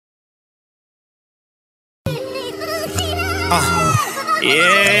Yeah.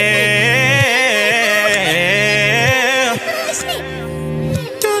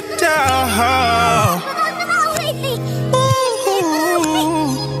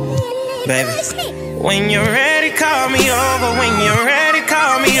 Baby, when you're ready, call me over. When you're ready,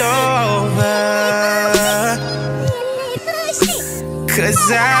 call me over.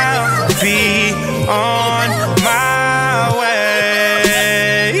 'Cause I'll be on my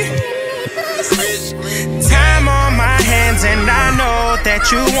way. Time on my hands, and I know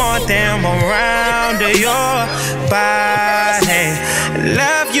that you want them around your body.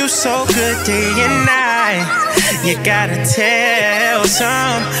 Love you so good day and night. You gotta tell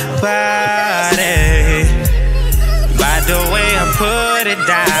somebody. By the way I put it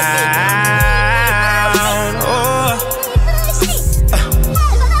down, oh,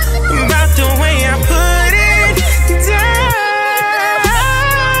 about the way I put it down.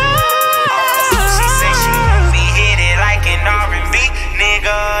 She say she won't be hit it like an R&B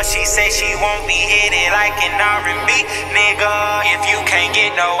nigga. She say she won't be hit it like an R&B nigga. If you can't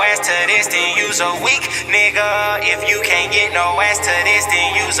get no ass to this, then you's a weak nigga. If you can't get no ass to this,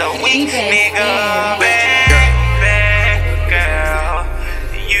 then you's a weak nigga. Bad girl,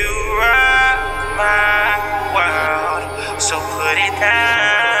 you rock my world. So put it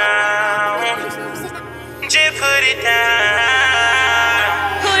down, just put it down.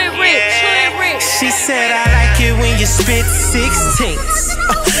 She said I like it when you spit 16s.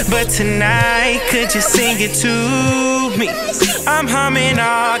 But tonight, could you sing it to me? I'm humming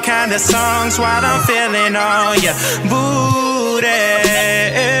all kind of songs while I'm feeling on your booty.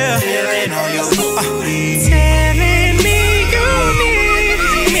 Feeling on your booty. Telling me you need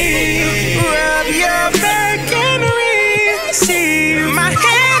me. Rub your back and receive my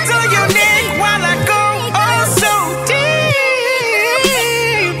hands on your neck while I go oh so deep.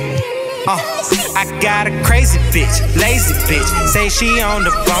 I got a crazy bitch, lazy bitch. Say she on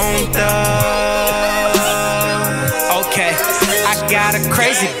the phone thugs. Okay, I got a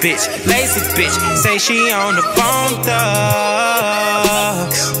crazy bitch, lazy bitch. Say she on the phone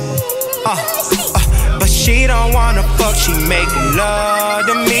thugs. But she don't wanna fuck, she making love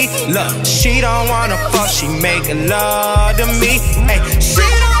to me. Look, she don't wanna fuck, she making love to me. Hey, she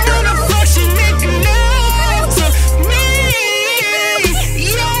don't wanna fuck, she making love to me.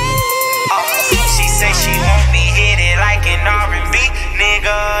 She say she won't be hit it like an R&B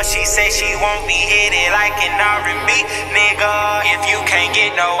nigga. She say she won't be hit it like an R&B nigga. If you can't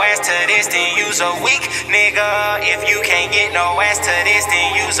get no ass to this, then you's a weak nigga. If you can't get no ass to this,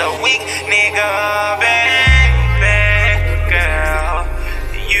 then you's a weak nigga, baby.